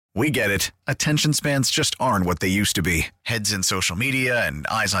We get it. Attention spans just aren't what they used to be. Heads in social media and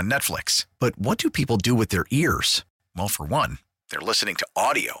eyes on Netflix. But what do people do with their ears? Well, for one, they're listening to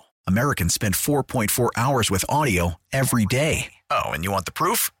audio. Americans spend 4.4 hours with audio every day. Oh, and you want the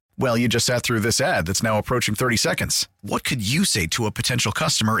proof? Well, you just sat through this ad that's now approaching 30 seconds. What could you say to a potential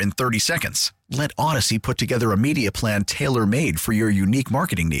customer in 30 seconds? Let Odyssey put together a media plan tailor-made for your unique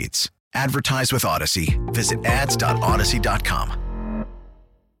marketing needs. Advertise with Odyssey. Visit ads.odyssey.com.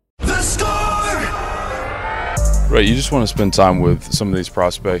 The Score! Right, you just want to spend time with some of these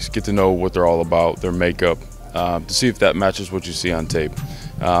prospects, get to know what they're all about, their makeup, to see if that matches what you see on tape.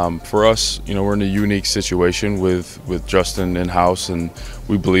 For us, we're in a unique situation with Justin in-house, and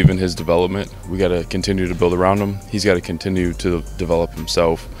we believe in his development. We got to continue to build around him. He's got to continue to develop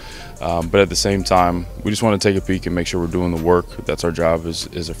himself. But at the same time, we just want to take a peek and make sure we're doing the work. That's our job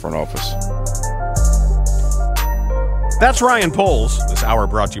as a front office. That's Ryan Poles. This hour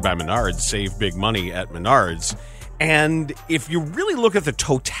brought to you by Menards. Save big money at Menards. And if you really look at the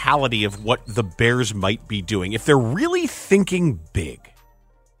totality of what the Bears might be doing, if they're really thinking big,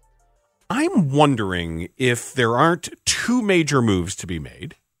 I'm wondering if there aren't two major moves to be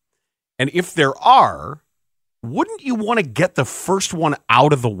made. And if there are, wouldn't you want to get the first one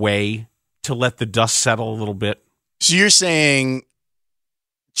out of the way to let the dust settle a little bit? So you're saying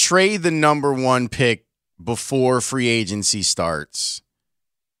trade the number one pick before free agency starts,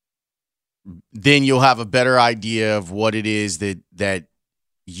 then you'll have a better idea of what it is that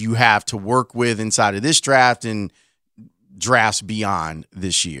you have to work with inside of this draft and drafts beyond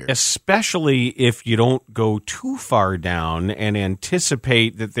this year. Especially if you don't go too far down and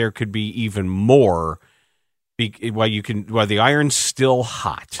anticipate that there could be even more while the iron's still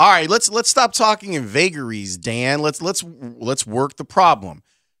hot. All right, let's stop talking in vagaries, Dan. Let's work the problem.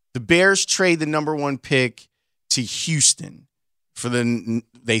 The Bears trade the number one pick to Houston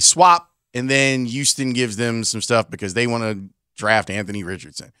they swap, and then Houston gives them some stuff because they want to draft Anthony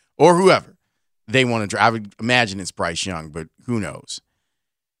Richardson or whoever they want to draft. I would imagine it's Bryce Young, but who knows?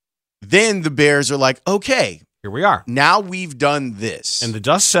 Then the Bears are like, okay, here we are. Now we've done this. And the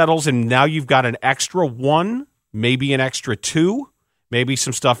dust settles, and now you've got an extra one, maybe an extra two, maybe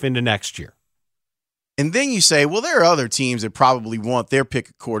some stuff into next year. And then you say, well, there are other teams that probably want their pick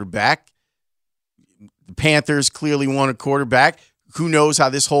a quarterback. The Panthers clearly want a quarterback. Who knows how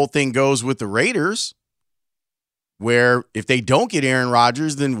this whole thing goes with the Raiders, where if they don't get Aaron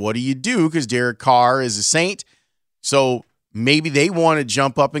Rodgers, then what do you do? Because Derek Carr is a Saint. So maybe they want to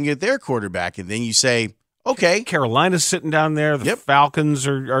jump up and get their quarterback. And then you say, okay. Carolina's sitting down there. The Falcons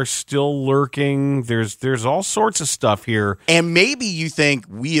are still lurking. There's all sorts of stuff here. And maybe you think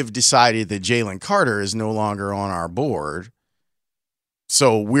we have decided that Jalen Carter is no longer on our board.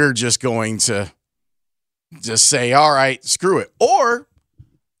 So we're just going to just say, all right, screw it. Or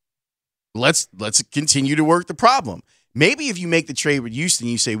let's continue to work the problem. Maybe if you make the trade with Houston,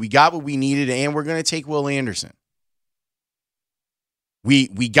 you say, we got what we needed and we're going to take Will Anderson. We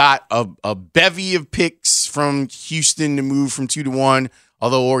got a bevy of picks from Houston to move from 2 to 1,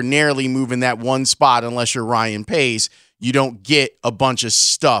 although ordinarily moving that one spot, unless you're Ryan Pace, you don't get a bunch of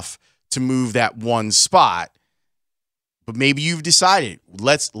stuff to move that one spot. But maybe you've decided,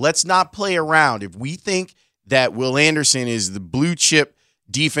 let's not play around. If we think that Will Anderson is the blue chip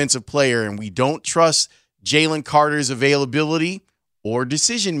defensive player and we don't trust Jalen Carter's availability or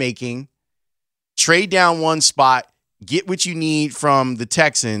decision-making, trade down one spot, get what you need from the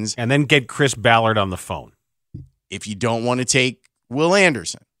Texans. And then get Chris Ballard on the phone. If you don't want to take Will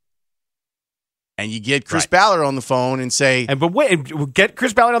Anderson. And you get Chris Ballard on the phone and say... But wait, get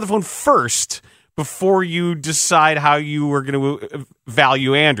Chris Ballard on the phone first before you decide how you were going to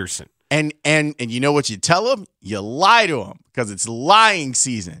value Anderson. And you know what you tell him? You lie to him because it's lying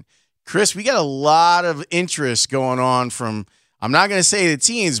season. Chris, we got a lot of interest going on from, I'm not going to say the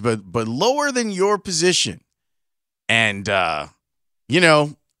teams, but lower than your position. And, I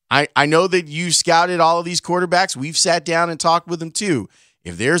know that you scouted all of these quarterbacks. We've sat down and talked with them too.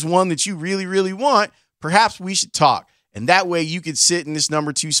 If there's one that you really, really want, perhaps we should talk. And that way you could sit in this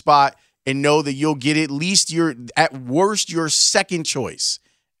number 2 spot and know that you'll get at least at worst, your second choice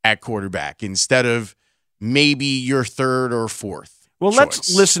at quarterback instead of maybe your third or fourth. Well, choice.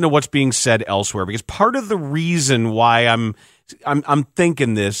 Let's listen to what's being said elsewhere, because part of the reason why I'm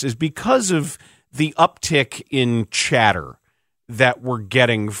thinking this is because of the uptick in chatter that we're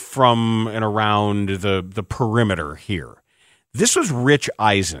getting from and around the perimeter here. This was Rich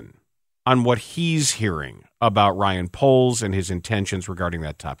Eisen on what he's hearing about Ryan Poles and his intentions regarding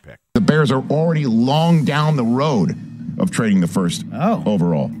that top pick. The Bears are already long down the road of trading the first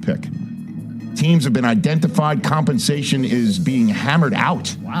overall pick. Teams have been identified. Compensation is being hammered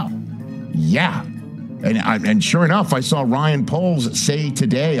out. Wow. Yeah. And sure enough, I saw Ryan Poles say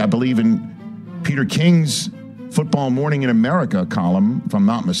today, I believe in Peter King's Football Morning in America column, if I'm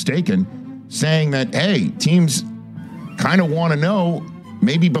not mistaken, saying that, hey, teams kind of want to know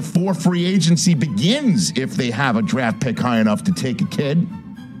maybe before free agency begins if they have a draft pick high enough to take a kid.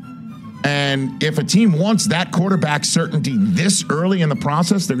 And if a team wants that quarterback certainty this early in the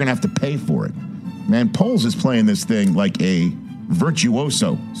process, they're going to have to pay for it. Man, Poles is playing this thing like a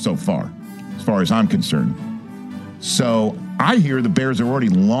virtuoso so far as I'm concerned. So I hear the Bears are already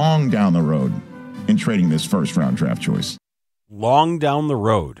long down the road in trading this first-round draft choice. Long down the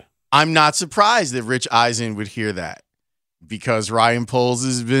road. I'm not surprised that Rich Eisen would hear that because Ryan Poles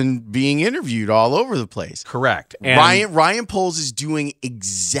has been being interviewed all over the place. Correct. And Ryan Poles is doing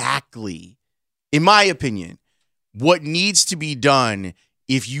exactly, in my opinion, what needs to be done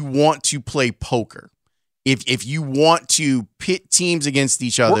if you want to play poker. If you want to pit teams against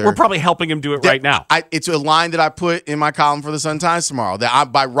each other. We're probably helping him do it right now. It's a line that I put in my column for the Sun-Times tomorrow,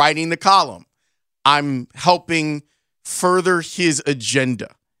 that by writing the column, I'm helping further his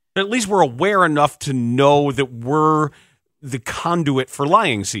agenda. At least we're aware enough to know that we're the conduit for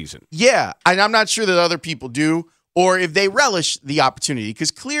lying season. Yeah, and I'm not sure that other people do, or if they relish the opportunity,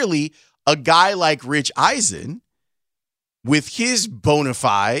 because clearly a guy like Rich Eisen, with his bona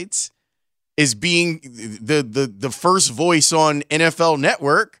fides, is being the first voice on NFL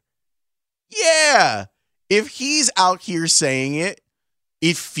Network. Yeah, if he's out here saying it,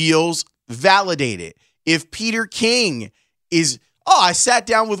 it feels validated. If Peter King is, I sat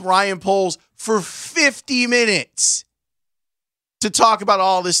down with Ryan Poles for 50 minutes to talk about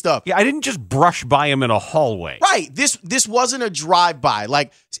all this stuff. Yeah, I didn't just brush by him in a hallway. Right. This wasn't a drive-by.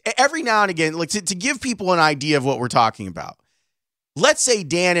 Like, every now and again, like to give people an idea of what we're talking about. Let's say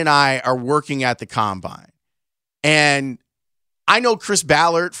Dan and I are working at the Combine, and I know Chris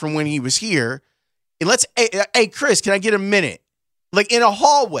Ballard from when he was here. And hey, Chris, can I get a minute? Like in a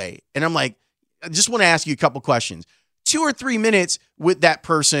hallway. And I'm like, I just want to ask you a couple questions. 2 or 3 minutes with that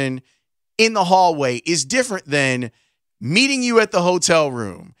person in the hallway is different than meeting you at the hotel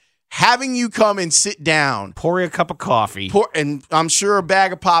room, having you come and sit down, pour you a cup of coffee, and I'm sure a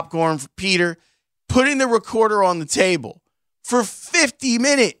bag of popcorn for Peter, putting the recorder on the table for 50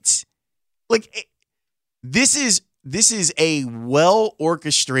 minutes. Like, this is a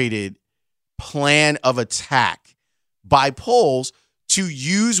well-orchestrated plan of attack by Poles to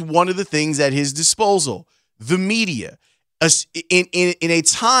use one of the things at his disposal, the media, in a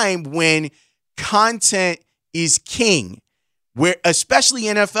time when content is king, where especially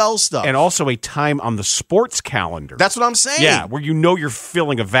NFL stuff. And also a time on the sports calendar. That's what I'm saying. Yeah, where you know you're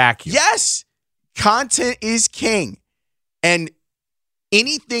filling a vacuum. Yes, content is king. And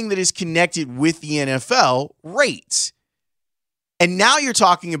anything that is connected with the NFL rates. And now you're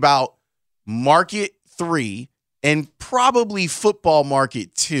talking about Market 3 and probably Football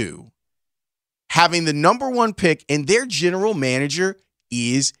Market 2 having the number 1 pick, and their general manager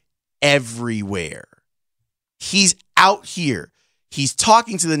is everywhere. He's out here. He's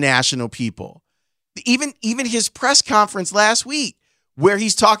talking to the national people. Even his press conference last week, where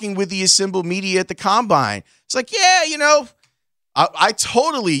he's talking with the assembled media at the Combine. It's like, yeah, I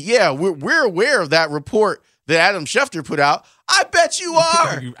totally, we're aware of that report that Adam Schefter put out. I bet you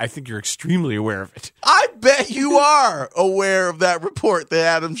are. I think you're extremely aware of it. I bet you are aware of that report that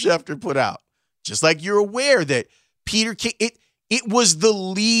Adam Schefter put out. Just like you're aware that Peter King, it was the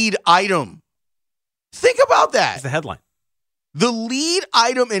lead item. Think about that. It's the headline. The lead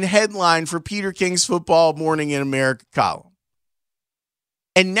item and headline for Peter King's Football Morning in America column.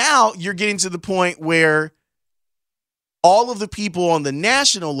 And now you're getting to the point where all of the people on the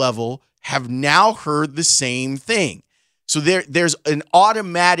national level have now heard the same thing. So there's an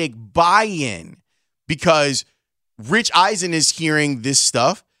automatic buy-in because Rich Eisen is hearing this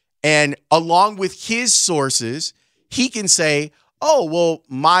stuff, and along with his sources, he can say, oh, well,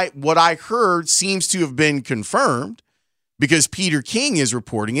 what I heard seems to have been confirmed because Peter King is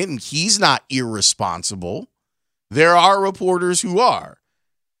reporting it, and he's not irresponsible. There are reporters who are.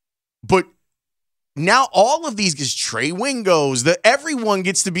 But now all of these, because Trey Wingo's, everyone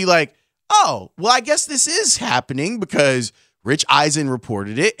gets to be like, oh, well, I guess this is happening because Rich Eisen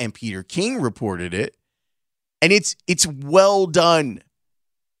reported it and Peter King reported it. And it's well done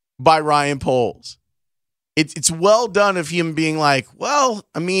by Ryan Poles. It's well done of him being like, well,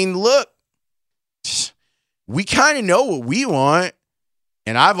 I mean, look, we kind of know what we want.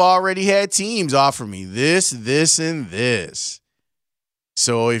 And I've already had teams offer me this, and this.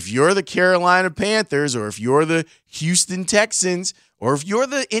 So if you're the Carolina Panthers or if you're the Houston Texans or if you're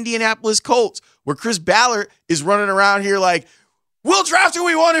the Indianapolis Colts, where Chris Ballard is running around here like, we'll draft who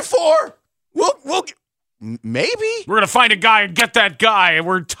we wanted for. We'll maybe. We're going to find a guy and get that guy, and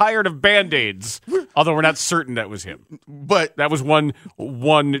we're tired of Band-Aids. Although we're not certain that was him. But that was one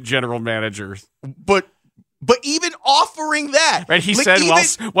general manager. But even offering that. Right, he said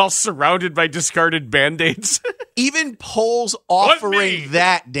while surrounded by discarded Band-Aids. Even Poles offering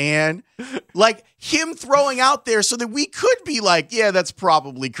that, Dan. Like him throwing out there so that we could be like, yeah, that's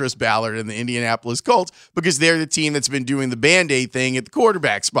probably Chris Ballard and the Indianapolis Colts because they're the team that's been doing the Band-Aid thing at the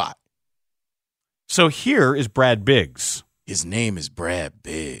quarterback spot. So here is Brad Biggs. His name is Brad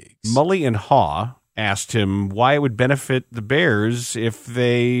Biggs. Mully and Haw asked him why it would benefit the Bears if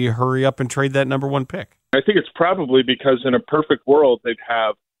they hurry up and trade that number 1 pick. I think it's probably because in a perfect world, they'd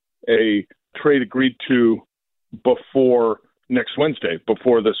have a trade agreed to before next Wednesday,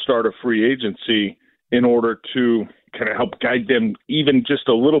 before the start of free agency, in order to kind of help guide them even just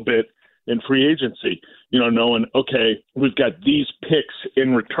a little bit in free agency. Knowing, okay, we've got these picks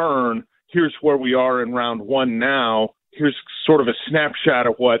in return. Here's where we are in round 1 now. Here's sort of a snapshot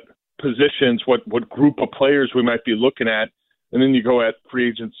of what positions, what group of players we might be looking at. And then you go at free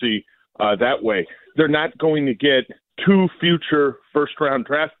agency that way. They're not going to get 2 future first-round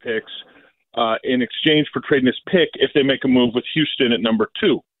draft picks in exchange for trading this pick if they make a move with Houston at number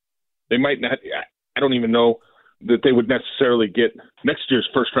 2. They might not – I don't even know that they would necessarily get next year's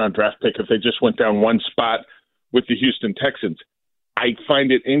first-round draft pick if they just went down 1 spot with the Houston Texans. I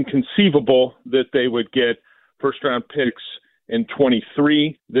find it inconceivable that they would get first-round picks in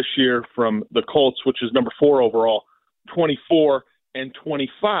 23 this year from the Colts, which is number 4 overall, 24 and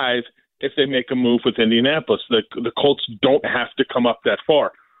 25 if they make a move with Indianapolis. The Colts don't have to come up that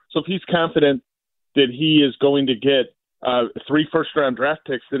far. So if he's confident that he is going to get 3 first-round draft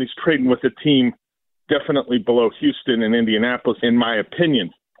picks, then he's trading with a team definitely below Houston and Indianapolis, in my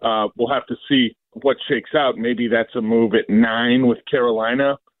opinion. We'll have to see what shakes out. Maybe that's a move at 9 with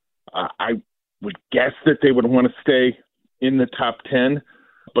Carolina. I would guess that they would want to stay in the top 10,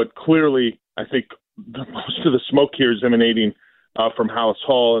 but clearly I think most of the smoke here is emanating from Halas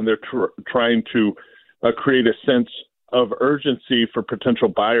Hall, and they're trying to create a sense of urgency for potential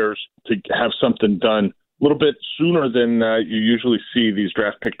buyers to have something done a little bit sooner than you usually see these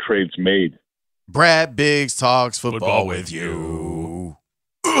draft pick trades made. Brad Biggs talks football with you.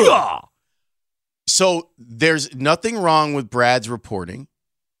 So there's nothing wrong with Brad's reporting,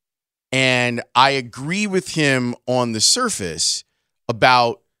 and I agree with him on the surface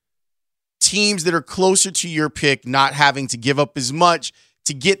about teams that are closer to your pick not having to give up as much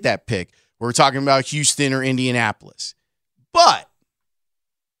to get that pick. We're talking about Houston or Indianapolis. But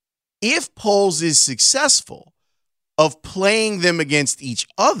if Poles is successful of playing them against each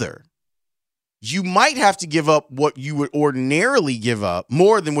other, you might have to give up what you would ordinarily give up,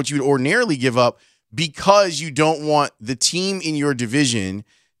 more than what you would ordinarily give up, because you don't want the team in your division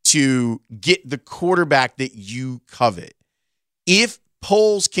to get the quarterback that you covet. If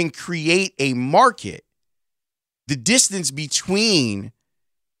Poles can create a market, the distance between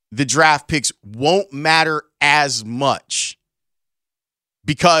the draft picks won't matter as much,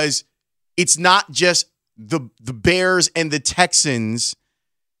 because it's not just the Bears and the Texans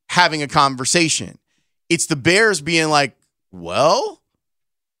having a conversation. It's the Bears being like, well,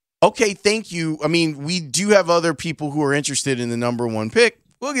 okay, thank you. I mean, we do have other people who are interested in the number 1 pick.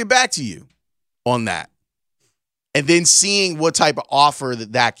 We'll get back to you on that. And then seeing what type of offer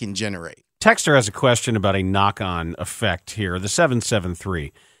that can generate. Texter has a question about a knock-on effect here. The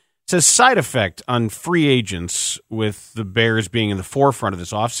 773 says, side effect on free agents with the Bears being in the forefront of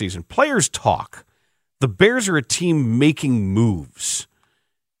this offseason. Players talk. The Bears are a team making moves.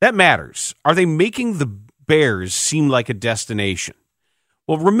 That matters. Are they making the Bears seem like a destination?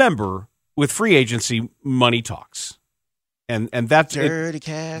 Well, remember, with free agency, money talks. And that's dirty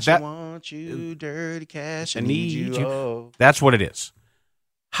cash, I want you. Dirty cash, I need you. Oh. That's what it is.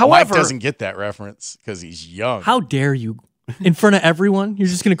 However, Mike doesn't get that reference because he's young. How dare you? In front of everyone? You're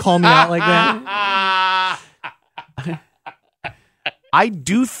just going to call me out like that? I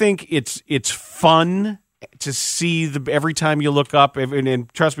do think it's fun to see every time you look up,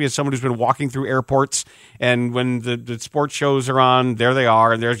 and trust me, as someone who's been walking through airports, and when the sports shows are on, there they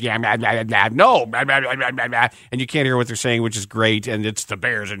are, and there's and you can't hear what they're saying, which is great, and it's the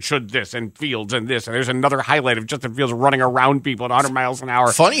Bears, and should this, and Fields, and this, and there's another highlight of Justin Fields running around people at 100 miles an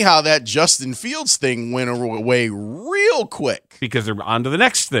hour. Funny how that Justin Fields thing went away real quick. Because they're on to the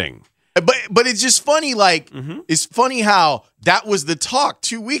next thing. But it's just funny, it's funny how that was the talk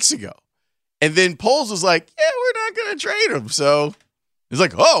 2 weeks ago. And then Poles was like, yeah, we're not going to trade him. So it's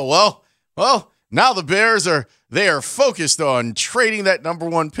like, oh, well, Now the Bears are focused on trading that number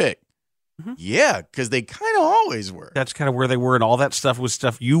 1 pick. Yeah, because they kind of always were. That's kind of where they were, and all that stuff was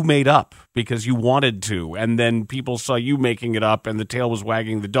stuff you made up because you wanted to, and then people saw you making it up, and the tail was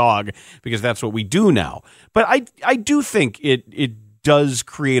wagging the dog because that's what we do now. But I do think it does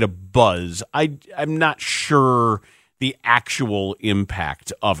create a buzz. I'm not sure the actual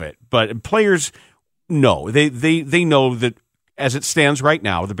impact of it, but players know. They know that as it stands right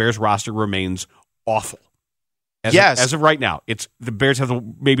now, the Bears roster remains awful. As of right now, the Bears have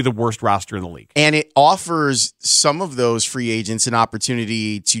maybe the worst roster in the league. And it offers some of those free agents an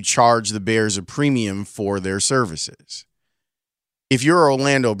opportunity to charge the Bears a premium for their services. If you're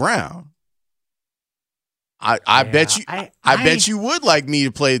Orlando Brown, I bet you would like me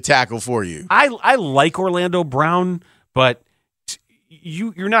to play tackle for you. I like Orlando Brown, but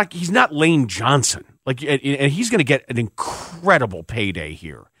you're not. He's not Lane Johnson. And he's going to get an incredible payday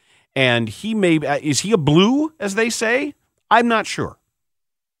here. And is he a blue, as they say? I'm not sure.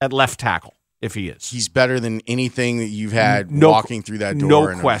 At left tackle, if he is. He's better than anything that you've had walking through that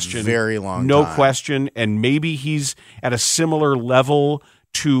door in a very long time. No question. And maybe he's at a similar level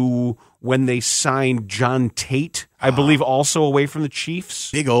to when they signed John Tate, I believe, also away from the Chiefs.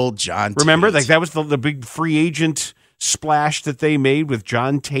 Big old John Tate. Remember? That was the big free agent splash that they made with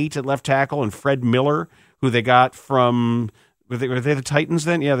John Tate at left tackle and Fred Miller, who they got from... Were they the Titans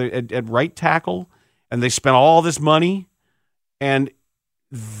then? Yeah, at right tackle. And they spent all this money, and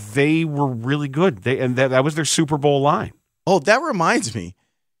they were really good. That was their Super Bowl line. Oh, that reminds me.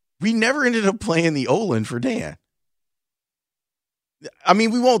 We never ended up playing the Olin for Dan. I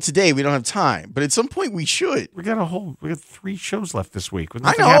mean, we won't today. We don't have time. But at some point, we should. We got 3 shows left this week with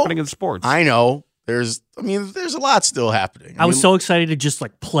nothing happening in sports. I know. There's a lot still happening. I was so excited to just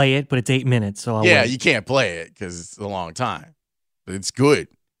play it, but it's 8 minutes. So you can't play it because it's a long time. But it's good.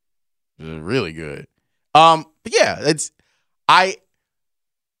 It's really good. But yeah, I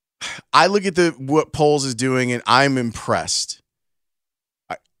look at what Poles is doing and I'm impressed.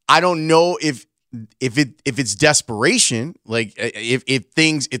 I don't know if it's desperation, like if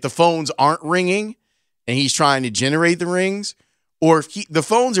the phones aren't ringing and he's trying to generate the rings, or if the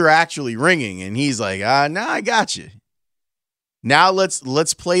phones are actually ringing and he's like, nah, I got you. Now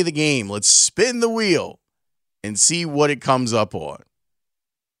let's play the game. Let's spin the wheel and see what it comes up on.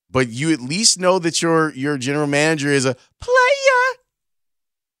 But you at least know that your general manager is a player.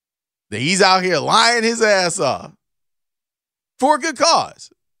 That he's out here lying his ass off for a good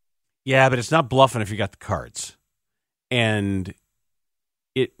cause. Yeah, but it's not bluffing if you got the cards. And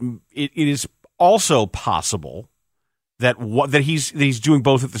it is also possible that he's doing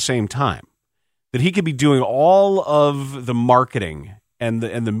both at the same time. That he could be doing all of the marketing and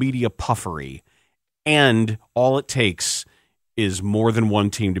the media puffery, and all it takes is more than one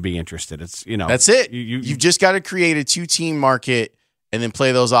team to be interested. It's that's it. You've just got to create a 2-team market and then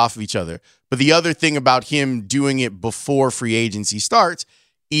play those off of each other. But the other thing about him doing it before free agency starts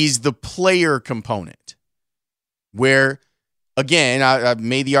is the player component. Where, again, I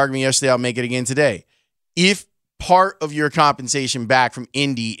made the argument yesterday, I'll make it again today. If part of your compensation back from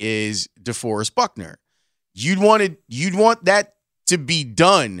Indy is DeForest Buckner, you'd want that to be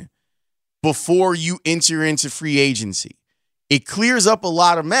done before you enter into free agency. It clears up a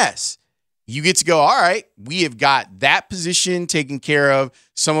lot of mess. You get to go, all right, we have got that position taken care of.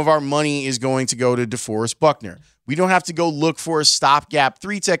 Some of our money is going to go to DeForest Buckner. We don't have to go look for a stopgap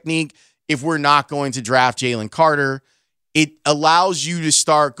 3 technique if we're not going to draft Jalen Carter. It allows you to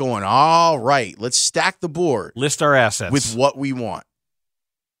start going, all right, let's stack the board. List our assets. With what we want.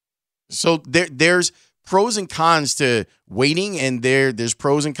 So there's pros and cons to waiting, and there's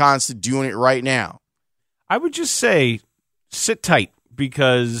pros and cons to doing it right now. I would just say sit tight,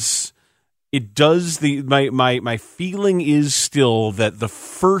 because it does my feeling is still that the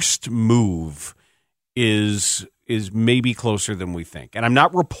first move is maybe closer than we think. And I'm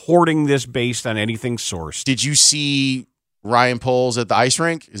not reporting this based on anything sourced. Did you see Ryan Poles at the ice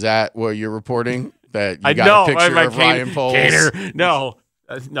rink? Is that what you're reporting? That you got a picture of Ryan Poles? No,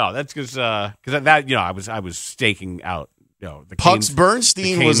 that's because I was staking out. The Pucks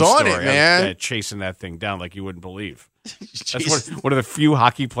Bernstein was on it, man. I was, chasing that thing down like you wouldn't believe. That's one of the few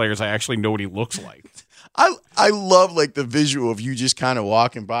hockey players I actually know what he looks like. I love the visual of you just kind of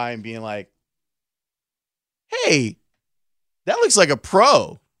walking by and being like, hey, that looks like a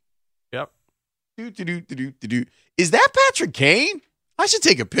pro. Yep. Is that Patrick Kane? I should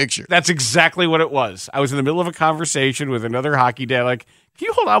take a picture. That's exactly what it was. I was in the middle of a conversation with another hockey dad. Like, can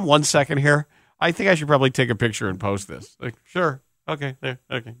you hold on 1 second here? I think I should probably take a picture and post this. Like, sure. Okay. There.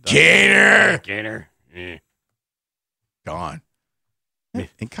 Okay. Gainer. Yeah. Gone.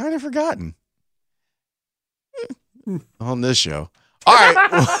 And kind of forgotten. on this show. All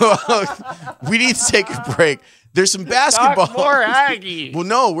right. We need to take a break. There's some basketball. Talk more Aggie. Well,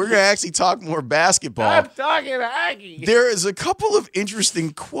 no, we're going to actually talk more basketball. I'm talking Aggie. There is a couple of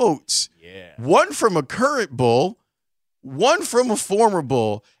interesting quotes. Yeah. One from a current Bull, one from a former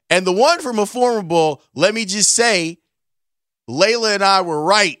Bull, and the one from a former Bull, let me just say, Layla and I were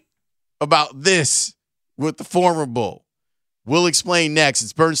right about this with the former Bull. We'll explain next.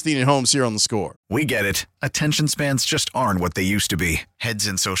 It's Bernstein and Holmes here on The Score. We get it. Attention spans just aren't what they used to be. Heads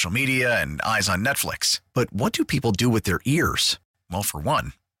in social media and eyes on Netflix. But what do people do with their ears? Well, for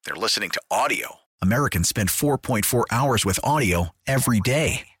one, they're listening to audio. Americans spend 4.4 hours with audio every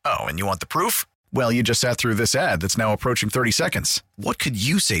day. Oh, and you want the proof? Well, you just sat through this ad that's now approaching 30 seconds. What could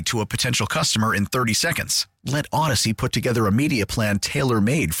you say to a potential customer in 30 seconds? Let Odyssey put together a media plan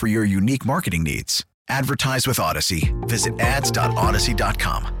tailor-made for your unique marketing needs. Advertise with Odyssey. Visit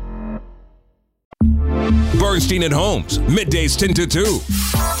ads.odyssey.com. Bernstein and Holmes, middays 10 to 2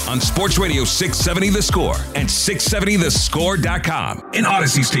 on Sports Radio 670 The Score and 670thescore.com, an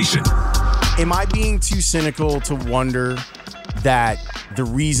Odyssey station. Am I being too cynical to wonder that the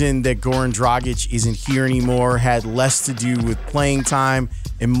reason that Goran Dragic isn't here anymore had less to do with playing time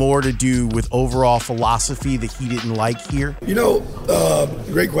and more to do with overall philosophy that he didn't like here?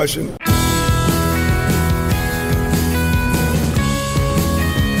 Great question.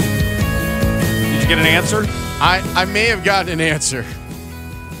 Get an answer? I may have gotten an answer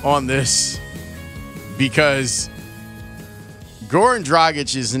on this because Goran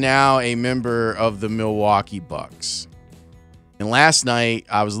Dragic is now a member of the Milwaukee Bucks. And last night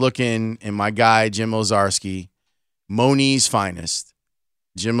I was looking and my guy Jim Ozarski, Moni's finest,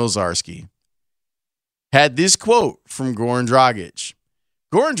 Jim Ozarski, had this quote from Goran Dragic.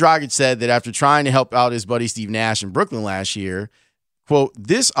 Goran Dragic said that after trying to help out his buddy Steve Nash in Brooklyn last year, quote,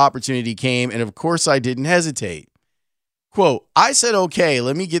 this opportunity came, and of course I didn't hesitate. Quote, I said, okay,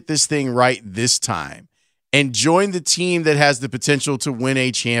 let me get this thing right this time and join the team that has the potential to win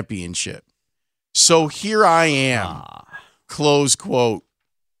a championship. So here I am, close quote.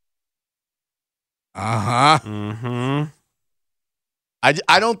 Mm-hmm.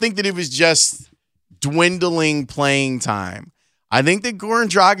 I don't think that it was just dwindling playing time. I think that Goran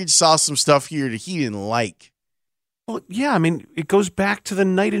Dragic saw some stuff here that he didn't like. Well, yeah, I mean, it goes back to the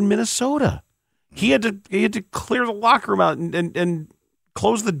night in Minnesota. He had to clear the locker room out and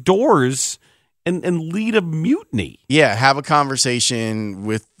close the doors and lead a mutiny. Yeah, have a conversation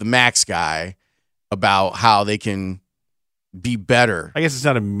with the Max guy about how they can be better. I guess it's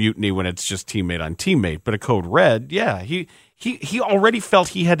not a mutiny when it's just teammate on teammate, but a code red. Yeah, he already felt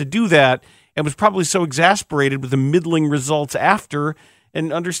he had to do that and was probably so exasperated with the middling results after.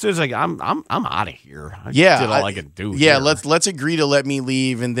 And understood, like, I'm out of here. I did all I could do. Yeah, here. let's agree to let me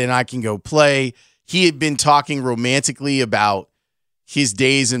leave, and then I can go play. He had been talking romantically about his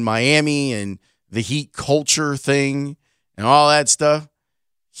days in Miami and the Heat culture thing and all that stuff.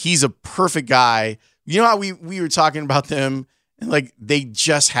 He's a perfect guy. You know how we were talking about them, and like they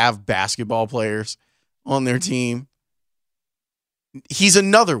just have basketball players on their team. He's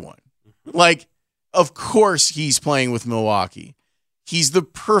another one. Like, of course he's playing with Milwaukee. He's the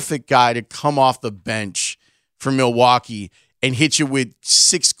perfect guy to come off the bench for Milwaukee and hit you with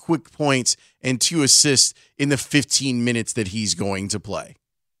 6 quick points and 2 assists in the 15 minutes that he's going to play.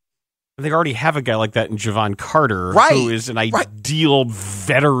 They already have a guy like that in Javon Carter, who is an ideal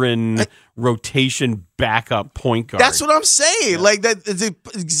veteran rotation backup point guard. That's what I'm saying. Yeah. Like that is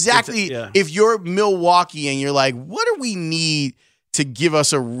exactly. If you're Milwaukee and you're like, what do we need to give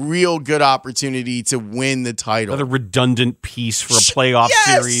us a real good opportunity to win the title? Another redundant piece for a playoff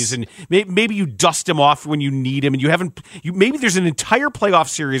series, and maybe you dust him off when you need him, and maybe there's an entire playoff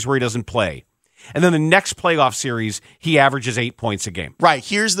series where he doesn't play, and then the next playoff series he averages 8 points a game. Right.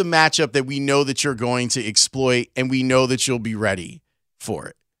 Here's the matchup that we know that you're going to exploit, and we know that you'll be ready for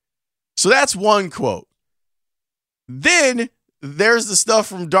it. So that's one quote. Then there's the stuff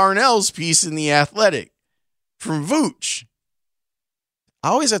from Darnell's piece in The Athletic from Vooch. I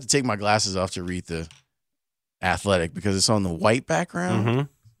always have to take my glasses off to read The Athletic because it's on the white background. Mm-hmm.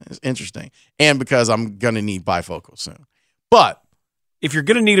 It's interesting. And because I'm going to need bifocals soon. But if you're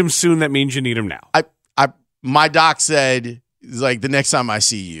going to need them soon, that means you need them now. My doc said, like, the next time I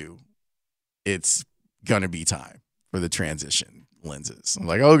see you, it's going to be time for the transition lenses. I'm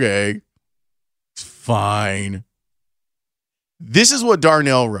like, okay, it's fine. This is what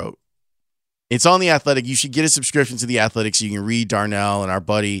Darnell wrote. It's on The Athletic. You should get a subscription to The Athletic so you can read Darnell and our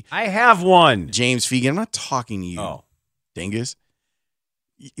buddy. I have one. James Fegan. I'm not talking to you, dingus.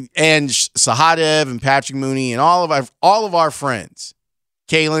 And Sahadev and Patrick Mooney and all of our friends.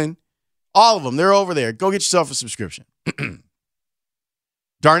 Kalen, All of them. They're over there. Go get yourself a subscription.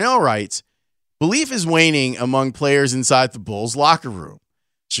 Darnell writes, belief is waning among players inside the Bulls locker room.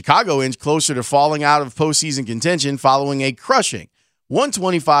 Chicago inched closer to falling out of postseason contention following a crushing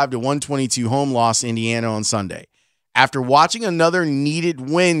 125-122 home loss to Indiana on Sunday. After watching another needed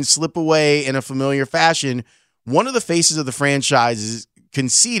win slip away in a familiar fashion, one of the faces of the franchise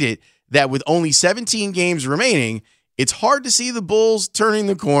conceded that with only 17 games remaining, it's hard to see the Bulls turning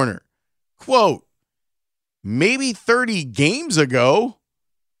the corner. Quote, maybe 30 games ago,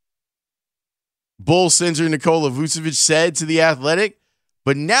 Bulls center Nikola Vucevic said to The Athletic,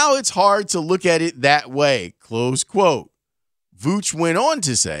 but now it's hard to look at it that way, close quote. Vooch went on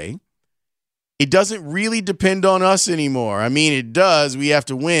to say, it doesn't really depend on us anymore. I mean, it does. We have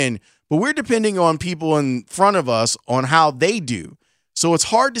to win, but we're depending on people in front of us on how they do. So it's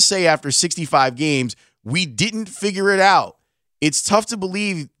hard to say after 65 games, we didn't figure it out. It's tough to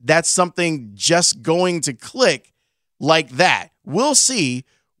believe that's something just going to click like that. We'll see.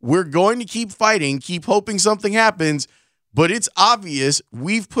 We're going to keep fighting, keep hoping something happens, but it's obvious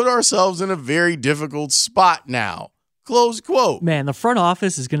we've put ourselves in a very difficult spot now. Close quote. Man, the front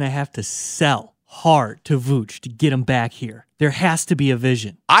office is going to have to sell hard to Vooch to get him back here. There has to be a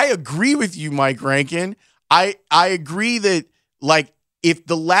vision. I agree with you, Mike Rankin. I agree that, like, if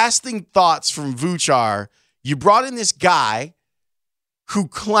the lasting thoughts from Vooch are, you brought in this guy who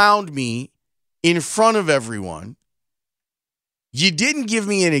clowned me in front of everyone, you didn't give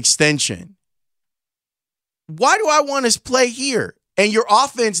me an extension. Why do I want to play here? And your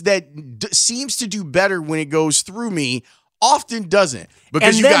offense that seems to do better when it goes through me often doesn't.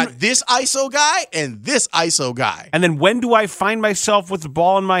 Because you got this ISO guy and this ISO guy. And then when do I find myself with the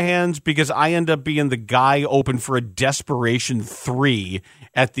ball in my hands? Because I end up being the guy open for a desperation 3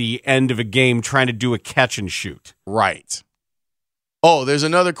 at the end of a game trying to do a catch and shoot. Right. Oh, there's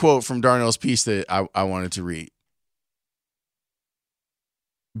another quote from Darnell's piece that I wanted to read.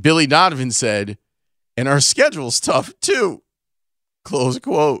 Billy Donovan said, and our schedule's tough too. Close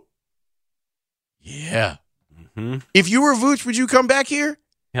quote. Yeah. Mm-hmm. If you were Vooch, would you come back here?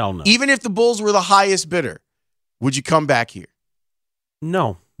 Hell no. Even if the Bulls were the highest bidder, would you come back here?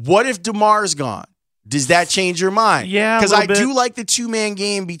 No. What if DeMar's gone? Does that change your mind? Yeah, because I do like the two-man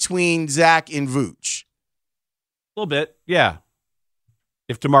game between Zach and Vooch. A little bit, yeah.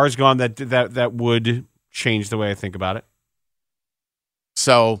 If DeMar's gone, that would change the way I think about it.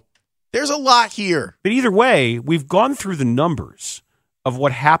 So there's a lot here. But either way, we've gone through the numbers of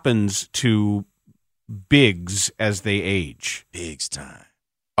what happens to bigs as they age. Bigs time.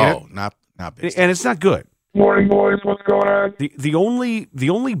 And not bigs time. And it's not good. Morning, boys. What's going on? The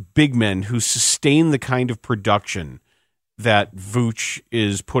only big men who sustain the kind of production that Vooch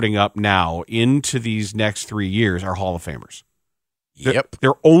is putting up now into these next 3 years are Hall of Famers. Yep.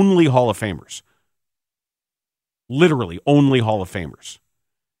 They're only Hall of Famers. Literally only Hall of Famers.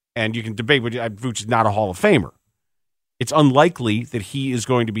 And you can debate, but Vooch is not a Hall of Famer. It's unlikely that he is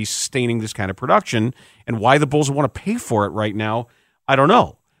going to be sustaining this kind of production, and why the Bulls want to pay for it right now, I don't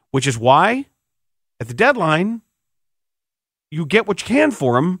know. Which is why, at the deadline, you get what you can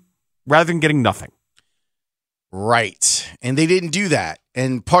for him rather than getting nothing. Right. And they didn't do that.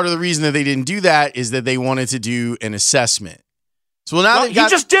 And part of the reason that they didn't do that is that they wanted to do an assessment. So now he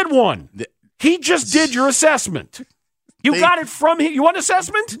just did one. He just did your assessment. You got it from him. You want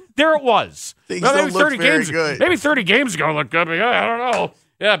assessment? There it was. Things don't look very good. Maybe 30 games ago looked good, but I don't know.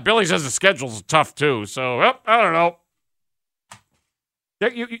 Yeah, Billy says the schedule's tough too, so I don't know.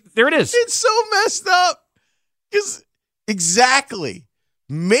 There it is. It's so messed up. Because exactly,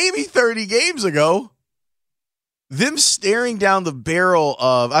 maybe 30 games ago, them staring down the barrel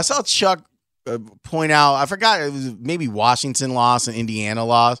of, I saw Chuck point out, I forgot, it was maybe Washington lost and Indiana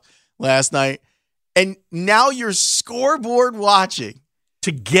lost last night. And now you're scoreboard watching.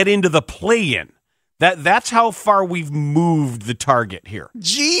 To get into the play-in. That's how far we've moved the target here.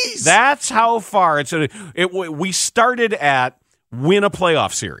 Jeez. That's how far. We started at win a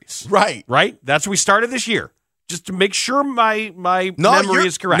playoff series. Right. Right? That's where we started this year. Just to make sure my memory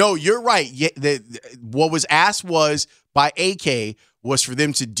is correct. No, you're right. Yeah, what was asked was by AK was for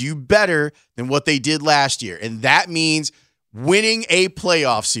them to do better than what they did last year. And that means winning a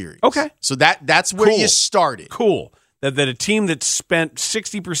playoff series. Okay. So that's where you started. Cool. That a team that spent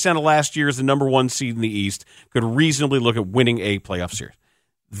 60% of last year as the number 1 seed in the East could reasonably look at winning a playoff series.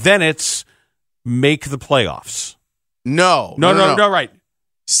 Then it's make the playoffs. No, right.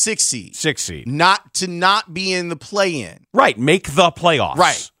 6 seed. 6 seed. Not be in the play-in. Right. Make the playoffs.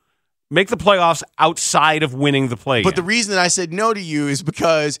 Right. Make the playoffs outside of winning the play-in. But the reason that I said no to you is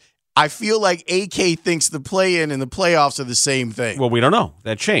because I feel like AK thinks the play-in and the playoffs are the same thing. Well, we don't know.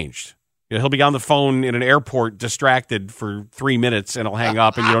 That changed. You know, he'll be on the phone in an airport distracted for 3 minutes and he'll hang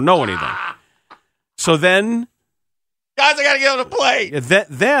up and you don't know anything. So then, guys, I got to get on the plane.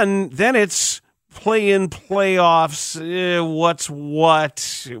 Then it's play-in, playoffs, what's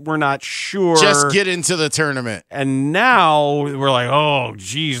what, we're not sure. Just get into the tournament. And now we're like, oh,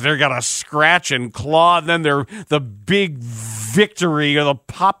 geez, they're got to scratch and claw. And then they're the big victory, or they'll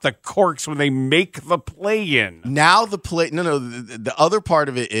pop the corks when they make the play-in. Now the other part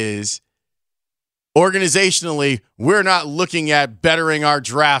of it is, organizationally, we're not looking at bettering our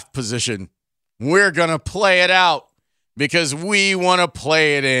draft position. We're going to play it out because we want to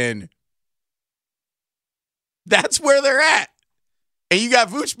play it in. That's where they're at. And you got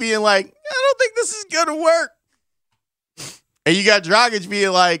Vooch being like, I don't think this is going to work. And you got Dragic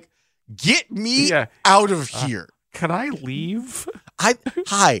being like, get me out of here. Can I leave? I'd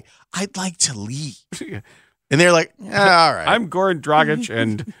like to leave. And they're like, all right. I'm Goran Dragic,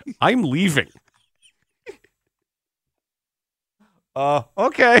 and I'm leaving.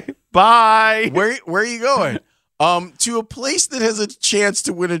 Okay, bye. Where are you going? To a place that has a chance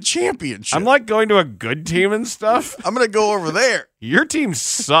to win a championship. I'm like going to a good team and stuff. I'm going to go over there. Your team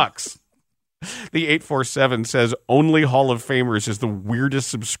sucks. The 847 says only Hall of Famers is the weirdest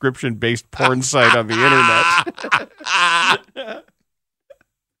subscription-based porn site on the internet.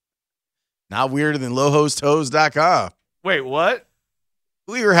 Not weirder than lowhosthose.com. Wait, what?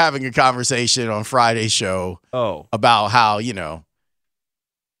 We were having a conversation on Friday's show about how,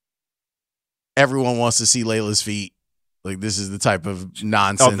 everyone wants to see Layla's feet. Like, this is the type of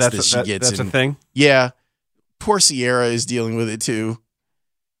nonsense that she gets. That's a thing? Yeah. Poor Sierra is dealing with it, too.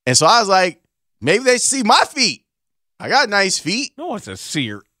 And so I was like, maybe they see my feet. I got nice feet. No one wants to see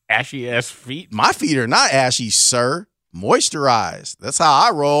your ashy-ass feet. My feet are not ashy, sir. Moisturized. That's how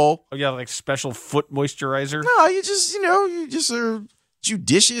I roll. Oh, yeah, like special foot moisturizer? No, you just are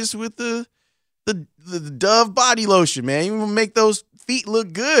judicious with the Dove body lotion, man. You want to make those feet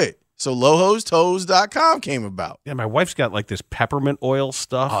look good. So lowhosthose.com came about. Yeah, my wife's got like this peppermint oil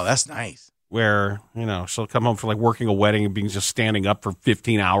stuff. Oh, that's nice. Where, she'll come home from like working a wedding and being just standing up for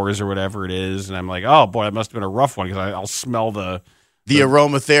 15 hours or whatever it is. And I'm like, oh boy, that must have been a rough one, because I'll smell the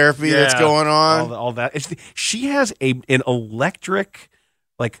aromatherapy that's going on. All that. She has an electric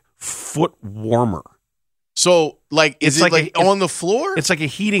like foot warmer. So like, is it like on the floor? It's like a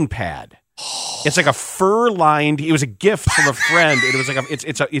heating pad. It's like a fur-lined. It was a gift from a friend. It was like it's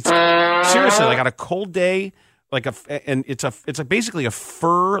seriously like on a cold day, it's basically a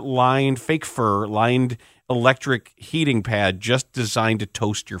fake fur-lined electric heating pad just designed to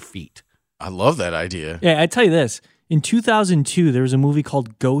toast your feet. I love that idea. Yeah, I tell you this. In 2002, there was a movie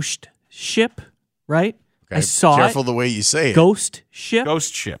called Ghost Ship, right? Okay. I saw Careful the way you say it. Ghost Ship.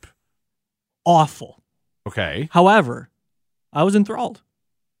 Ghost Ship. Awful. Okay. However, I was enthralled.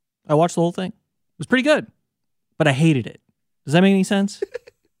 I watched the whole thing. It was pretty good, but I hated it. Does that make any sense?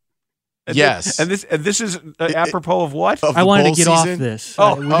 Yes. And this is apropos of what? I wanted to get off this.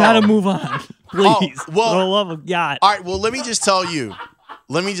 We got to move on, please. For the love of God. All right. Well, let me just tell you,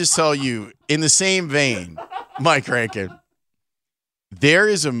 in the same vein, Mike Rankin, there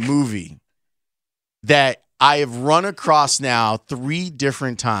is a movie that I have run across now 3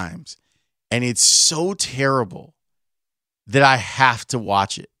 different times, and it's so terrible that I have to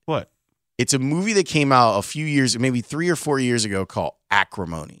watch it. What? It's a movie that came out a few years, maybe 3 or 4 years ago, called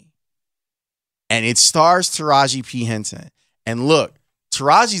Acrimony. And it stars Taraji P. Henson. And look,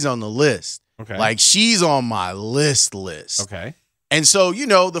 Taraji's on the list. Okay. Like, she's on my list. Okay. And so,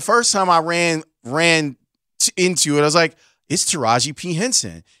 the first time I ran into it, I was like, it's Taraji P.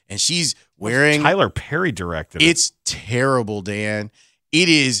 Henson. And she's wearing... Tyler Perry directed it. It's terrible, Dan. It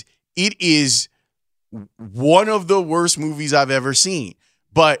is one of the worst movies I've ever seen.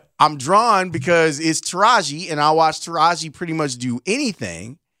 But I'm drawn because it's Taraji, and I watch Taraji pretty much do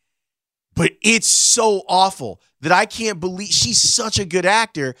anything. But it's so awful that I can't believe she's such a good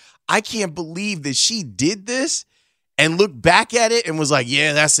actor. I can't believe that she did this and looked back at it and was like,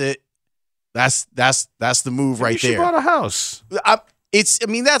 yeah, that's it. That's the move right there. She bought a house.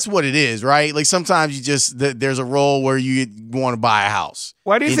 That's what it is, right? Like, sometimes there's a role where you want to buy a house.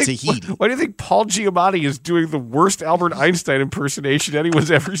 Why do you think Paul Giamatti is doing the worst Albert Einstein impersonation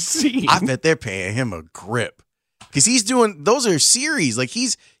anyone's ever seen? I bet they're paying him a grip. Because he's doing, those are series. Like,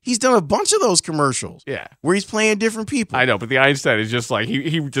 he's done a bunch of those commercials. Yeah. Where he's playing different people. I know, but the Einstein is just like,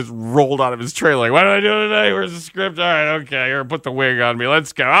 he just rolled out of his trailer. Like, what am I doing today? Where's the script? All right, okay. Here, put the wig on me.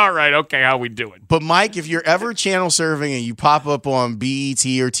 Let's go. All right, okay, how we doing? But, Mike, if you're ever channel surfing and you pop up on BET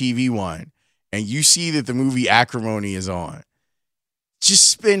or TV One and you see that the movie Acrimony is on, just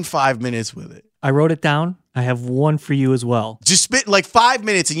spend 5 minutes with it. I wrote it down. I have one for you as well. Just spit like 5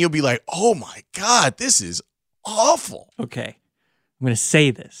 minutes and you'll be like, oh my God, this is awful. Okay. I'm going to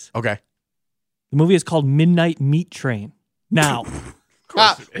say this. Okay. The movie is called Midnight Meat Train. Now,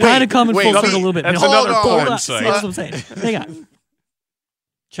 Wait, kind of coming full let me- circle a little bit. That's Hold another on, porn hold on. site. That's what I'm saying. Hang on.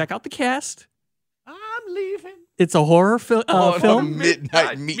 Check out the cast. I'm leaving. It's a horror film.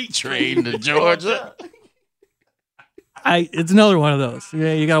 Midnight Meat Train to Georgia. It's another one of those.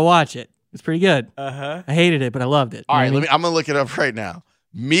 You got to watch it. It's pretty good. Uh-huh. I hated it, but I loved it. All right, You know what I'm going to look it up right now.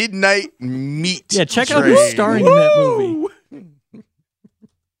 Midnight Meat Yeah, check Train. out who's starring in that movie.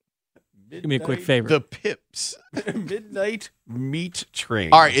 Give me a quick favor. The Pips. Midnight Meat Train.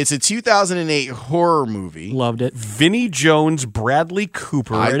 All right, it's a 2008 horror movie. Loved it. Vinnie Jones, Bradley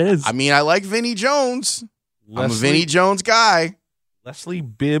Cooper. There it is. I mean, I like Vinnie Jones. I'm a Leslie- Vinnie Jones guy. Leslie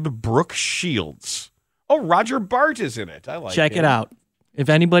Bibb, Brooke Shields. Oh, Roger Bart is in it. I like Check him. it out. If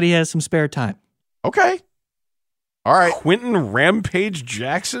anybody has some spare time. Okay. All right. Quentin Rampage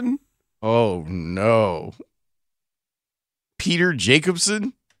Jackson. Oh, no. Peter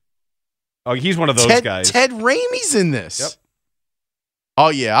Jacobson. Oh, he's one of those guys. Ted Raimi's in this. Yep. Oh,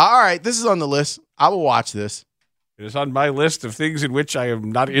 yeah. All right. This is on the list. I will watch this. It is on my list of things in which I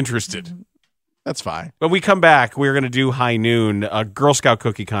am not interested. That's fine. When we come back, we're going to do High Noon, a Girl Scout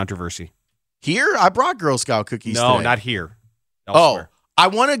cookie controversy. Here, I brought Girl Scout cookies No, today. not here. Oh, Elsewhere. I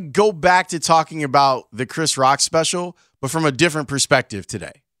want to go back to talking about the Chris Rock special, but from a different perspective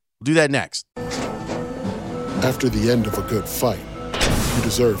today. We'll do that next. After the end of a good fight, you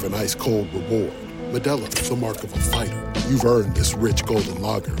deserve an ice-cold reward. Modelo, the mark of a fighter. You've earned this rich golden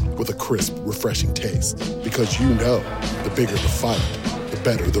lager with a crisp, refreshing taste. Because you know, the bigger the fight, the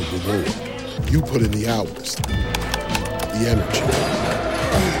better the reward. You put in the hours, the energy,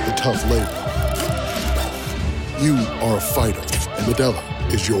 the tough labor. You are a fighter, and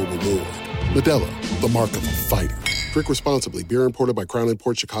Modelo is your reward. Modelo, the mark of a fighter. Drink responsibly. Beer imported by Crown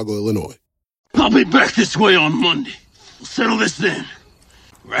Imports, Chicago, Illinois. I'll be back this way on Monday. We'll settle this then.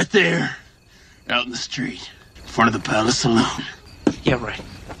 Right there, out in the street, in front of the Palace Saloon. Yeah, right.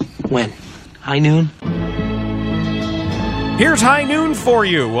 When? High noon? Here's High Noon for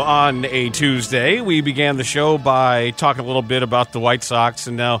you on a Tuesday. We began the show by talking a little bit about the White Sox,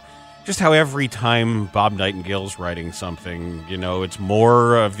 and now just how every time Bob Nightingale's writing something, you know, it's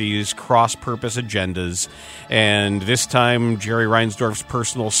more of these cross-purpose agendas. And this time, Jerry Reinsdorf's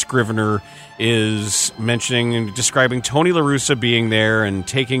personal scrivener is mentioning and describing Tony La Russa being there and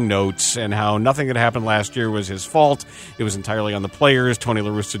taking notes, and how nothing that happened last year was his fault. It was entirely on the players. Tony La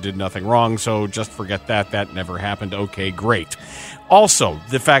Russa did nothing wrong, so just forget that. That never happened. Okay, great. Also,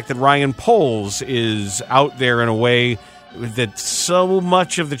 the fact that Ryan Poles is out there in a way that so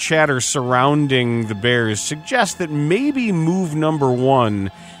much of the chatter surrounding the Bears suggests that maybe move number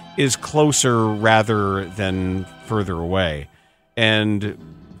one is closer rather than further away. And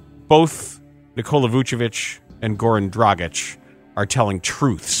both Nikola Vucevic and Goran Dragic are telling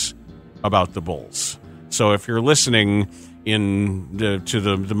truths about the Bulls. So if you're listening to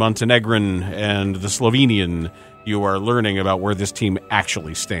the Montenegrin and the Slovenian, you are learning about where this team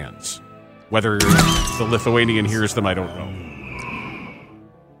actually stands. Whether the Lithuanian hears them, I don't know.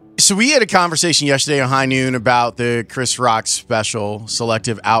 So we had a conversation yesterday on High Noon about the Chris Rock special,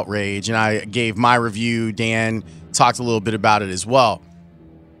 Selective Outrage, and I gave my review. Dan talked a little bit about it as well.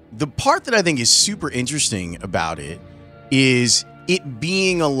 The part that I think is super interesting about it is it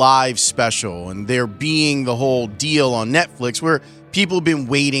being a live special and there being the whole deal on Netflix where people have been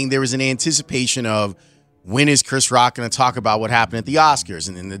waiting. There was an anticipation of, when is Chris Rock going to talk about what happened at the Oscars?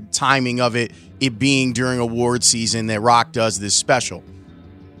 And then the timing of it being during award season that Rock does this special.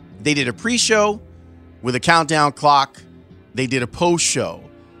 They did a pre-show with a countdown clock. They did a post-show.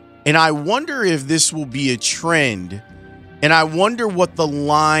 And I wonder if this will be a trend. And I wonder what the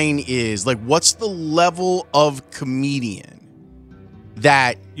line is. Like, what's the level of comedian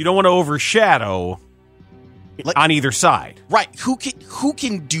that... You don't want to overshadow on either side. Right. Who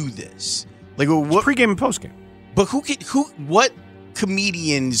can do this? Like, what pregame and postgame? But what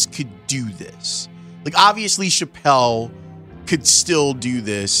comedians could do this? Like, obviously Chappelle could still do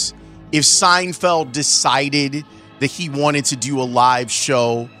this. If Seinfeld decided that he wanted to do a live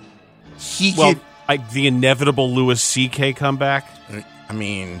show, could. The inevitable Louis C.K. comeback. I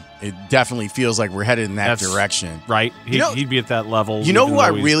mean, it definitely feels like we're headed in that direction. Right. He'd be at that level. You know who I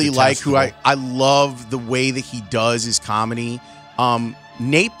really like? Who I love the way that he does his comedy?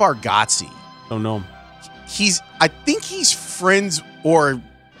 Nate Bargatze. Don't know him. I think he's friends or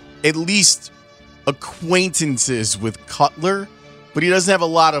at least acquaintances with Cutler, but he doesn't have a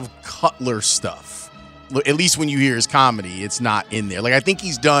lot of Cutler stuff. at least when you hear his comedy, it's not in there. Like I think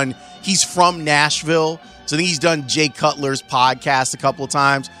he's from Nashville, so I think he's done Jay Cutler's podcast a couple of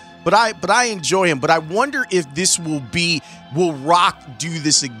times. But I enjoy him. But I wonder if this will Rock do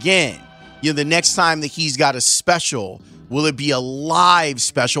this again? The next time that he's got a special, will it be a live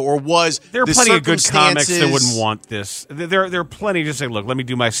special, or was there are the plenty of good comics that circumstances- wouldn't want this? There are plenty to say, look, let me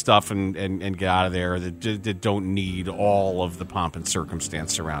do my stuff and get out of there that don't need all of the pomp and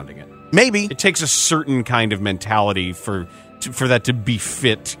circumstance surrounding it. Maybe it takes a certain kind of mentality for that to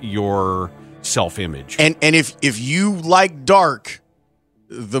befit your self-image. And if you like dark,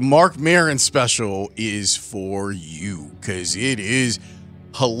 the Mark Maron special is for you, because it is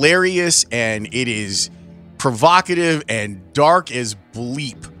hilarious and it is provocative and dark as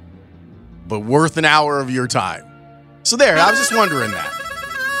bleep, but worth an hour of your time. So there, I was just wondering that.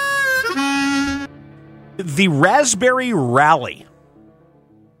 The Raspberry Rally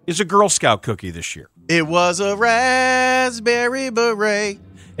is a Girl Scout cookie this year. It was a raspberry beret.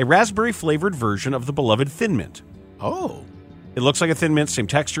 A raspberry-flavored version of the beloved Thin Mint. Oh. It looks like a Thin Mint, same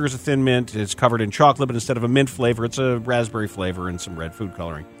texture as a Thin Mint. It's covered in chocolate, but instead of a mint flavor, it's a raspberry flavor and some red food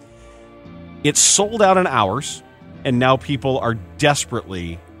coloring. It's sold out in hours, and now people are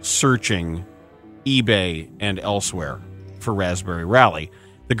desperately searching eBay and elsewhere for Raspberry Rally.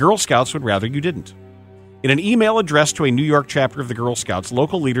 The Girl Scouts would rather you didn't. In an email addressed to a New York chapter of the Girl Scouts,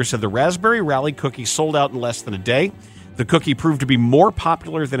 local leaders said the Raspberry Rally cookie sold out in less than a day. The cookie proved to be more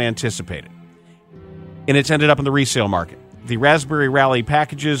popular than anticipated, and it's ended up in the resale market. The Raspberry Rally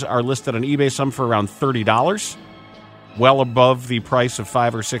packages are listed on eBay, some for around $30, well above the price of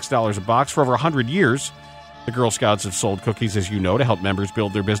 $5 or $6 a box. For over 100 years, the Girl Scouts have sold cookies, as you know, to help members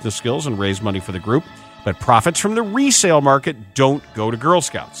build their business skills and raise money for the group. But profits from the resale market don't go to Girl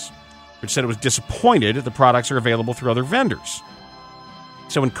Scouts, which said it was disappointed that the products are available through other vendors.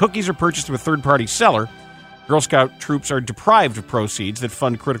 So when cookies are purchased through a third-party seller, Girl Scout troops are deprived of proceeds that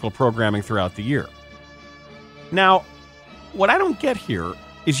fund critical programming throughout the year. Now, what I don't get here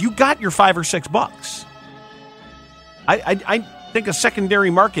is you got your $5 or $6. I think a secondary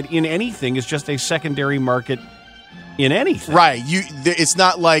market in anything is just a secondary market in anything. Right. It's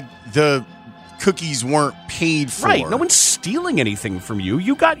not like the cookies weren't paid for. Right. No one's stealing anything from you.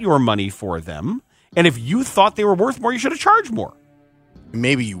 You got your money for them. And if you thought they were worth more, you should have charged more.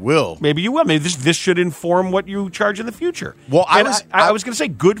 Maybe you will. Maybe you will. Maybe this should inform what you charge in the future. Well, I was going to say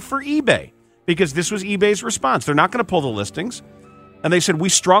good for eBay, because this was eBay's response. They're not going to pull the listings. And they said, we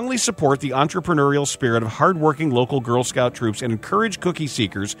strongly support the entrepreneurial spirit of hardworking local Girl Scout troops and encourage cookie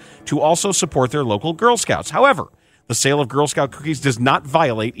seekers to also support their local Girl Scouts. However, the sale of Girl Scout cookies does not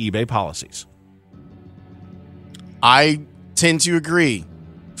violate eBay policies. I tend to agree.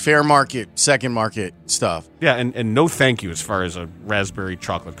 Fair market, second market stuff. Yeah, and no thank you as far as a raspberry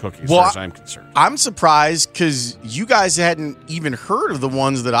chocolate cookie, as far as I'm concerned. I'm surprised because you guys hadn't even heard of the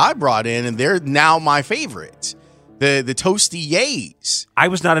ones that I brought in, and they're now my favorites. The Toasty Yays. I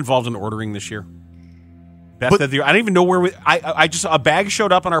was not involved in ordering this year. I don't even know where I just a bag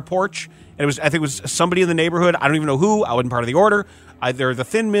showed up on our porch, and I think it was somebody in the neighborhood. I don't even know who. I wasn't part of the order. They're the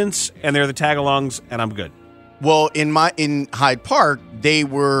Thin Mints and they're the tag-alongs, and I'm good. Well, in Hyde Park, they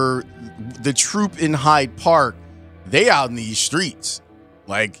were the troop in Hyde Park. They out in these streets,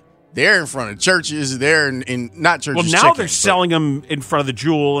 like they're in front of churches. They're in not churches. Well, now they're selling them in front of the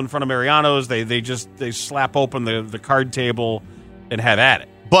Jewel, in front of Mariano's. They slap open the card table and have at it.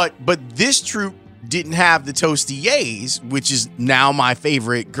 But this troop didn't have the Toasty Yays, which is now my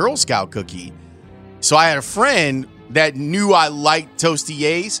favorite Girl Scout cookie. So I had a friend that knew I liked Toasty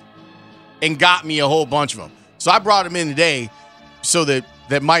Yays and got me a whole bunch of them. So I brought them in today so that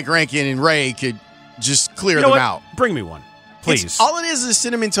Mike Rankin and Ray could just clear them out. Bring me one, please. All it is a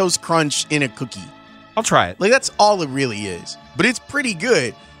Cinnamon Toast Crunch in a cookie. I'll try it. Like, that's all it really is. But it's pretty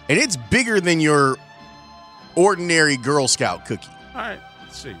good, and it's bigger than your ordinary Girl Scout cookie. All right,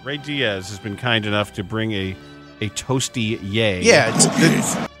 let's see. Ray Diaz has been kind enough to bring a Toasty Yay. Yeah,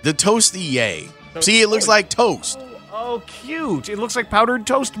 it's the Toasty Yay. See, it looks like toast. Oh, cute. It looks like powdered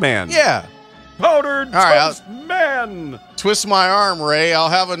toast man. Yeah. Powdered toast man. Twist my arm, Ray. I'll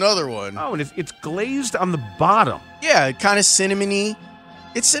have another one. Oh, and it's glazed on the bottom. Yeah, kind of cinnamony.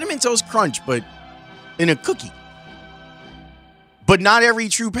 It's Cinnamon Toast Crunch, but in a cookie. But not every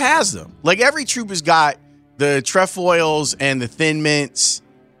troop has them. Like, every troop has got the trefoils and the Thin Mints,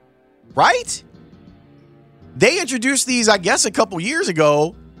 right? They introduced these, I guess, a couple years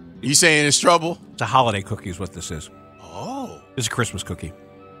ago. You saying it's trouble? It's a holiday cookie is what this is. Oh. It's a Christmas cookie.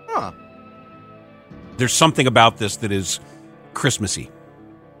 Huh. There's something about this that is Christmassy.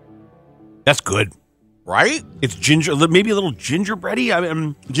 That's good. Right? It's ginger, maybe a little gingerbready.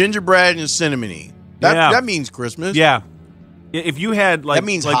 Gingerbread and cinnamony. That means Christmas. Yeah. If you had that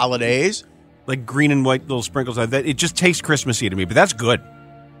means holidays. Like green and white little sprinkles like that, it just tastes Christmassy to me, but that's good.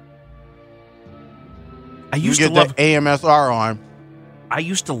 I used to love the AMSR on. I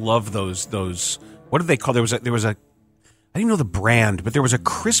used to love those. What did they call? There was a. I didn't know the brand, but there was a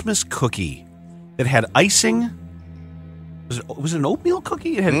Christmas cookie that had icing. Was it an oatmeal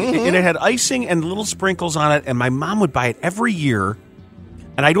cookie? It had icing and little sprinkles on it, and my mom would buy it every year.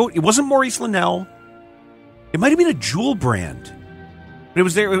 And it wasn't Maurice Linnell. It might have been a Jewel brand, but it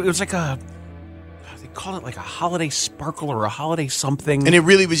was there. It was like they call it like a holiday sparkle or a holiday something. And it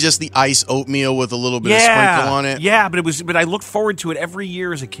really was just the ice oatmeal with a little bit of sprinkle on it. Yeah, but I looked forward to it every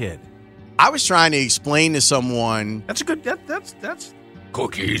year as a kid. I was trying to explain to someone. That's a good. That's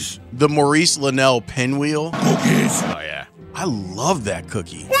cookies. The Maurice Linnell pinwheel. Cookies. Oh yeah, I love that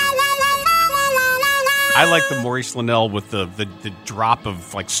cookie. I like the Maurice Linnell with the drop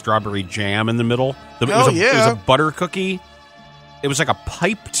of like strawberry jam in the middle. It was a butter cookie. It was like a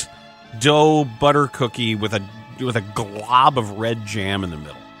piped dough butter cookie with a glob of red jam in the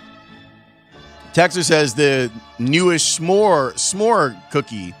middle. Texas says the newish s'more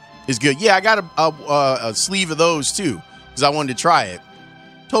cookie is good. Yeah, I got a sleeve of those too because I wanted to try it.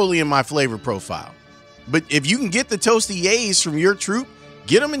 Totally in my flavor profile. But if you can get the Toasty A's from your troop,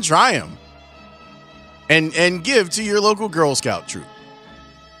 get them and try them. And give to your local Girl Scout troop.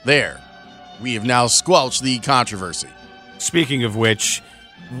 There. We have now squelched the controversy. Speaking of which,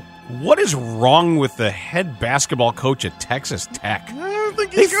 what is wrong with the head basketball coach at Texas Tech? I don't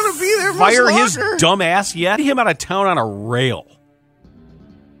think he's going to be there much Fire longer. his dumb ass yet? Get him out of town on a rail.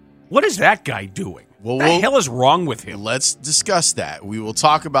 What is that guy doing? What the hell is wrong with him? Let's discuss that. We will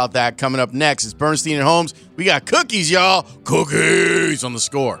talk about that coming up next. It's Bernstein and Holmes. We got cookies, y'all. Cookies on the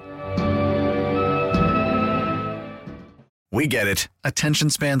score. We get it. Attention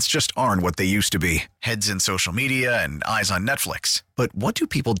spans just aren't what they used to be. Heads in social media and eyes on Netflix. But what do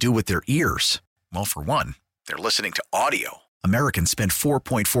people do with their ears? Well, for one, they're listening to audio. Americans spend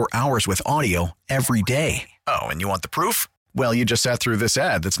 4.4 hours with audio every day. Oh, and you want the proof? Well, you just sat through this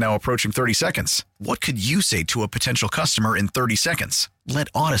ad that's now approaching 30 seconds. What could you say to a potential customer in 30 seconds? Let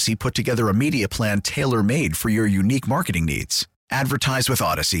Odyssey put together a media plan tailor-made for your unique marketing needs. Advertise with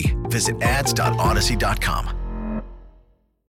Odyssey. Visit ads.odyssey.com.